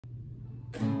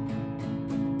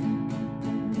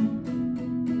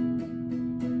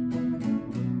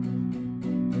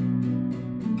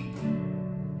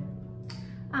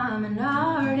I'm an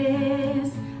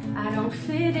artist. I don't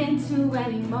fit into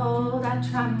any mold. I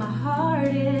try my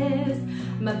hardest,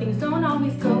 but things don't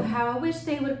always go how I wish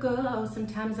they would go.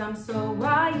 Sometimes I'm so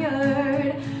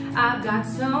wired, I've got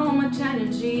so much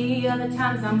energy. Other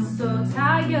times I'm so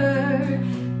tired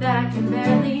that I can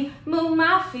barely move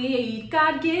my feet.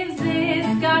 God gives this,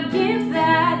 God gives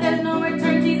that. There's no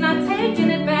return, he's not taking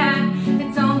it back.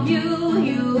 It's all you,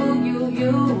 you, you,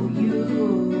 you, you.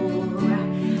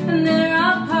 And there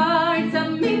are parts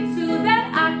of me too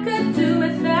that I could do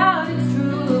without. It's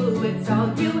true, it's all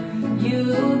you,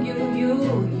 you, you,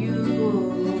 you,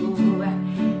 you.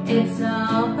 It's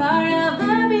all part of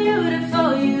a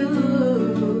beautiful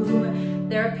you.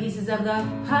 There are pieces of the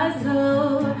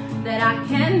puzzle that I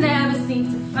can never seem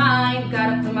to find.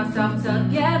 Gotta put myself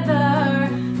together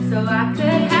so I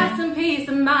could have some peace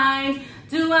of mind.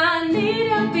 Do I need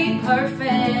to be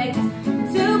perfect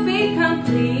to be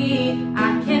complete?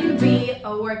 I can be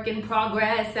a work in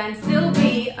progress and still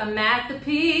be a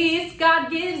masterpiece. God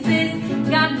gives this,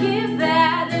 God gives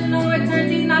that. There's no return,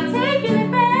 he's not taking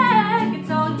it back. It's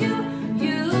all you,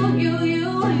 you, you,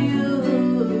 you,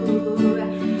 you.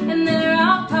 And there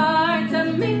are parts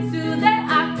of me too that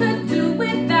I could do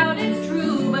without. It's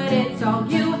true, but it's all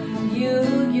you, you,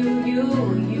 you, you,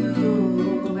 you.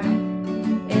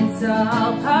 It's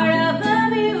all part of the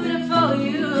beautiful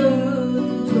you.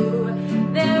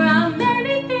 There are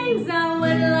many things I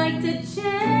would like to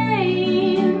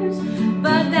change,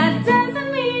 but that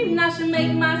doesn't mean I should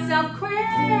make myself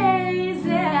crazy.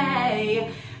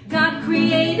 God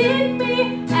created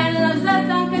me and loves us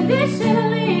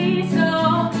unconditionally, so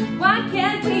why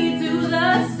can't we do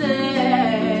the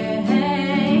same?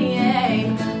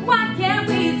 Why can't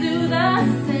we do the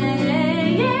same?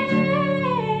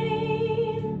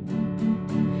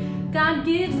 God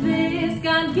gives this,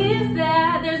 God gives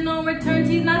that. There's no return,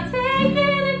 he's not taking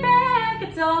it back.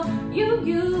 It's all you,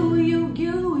 you.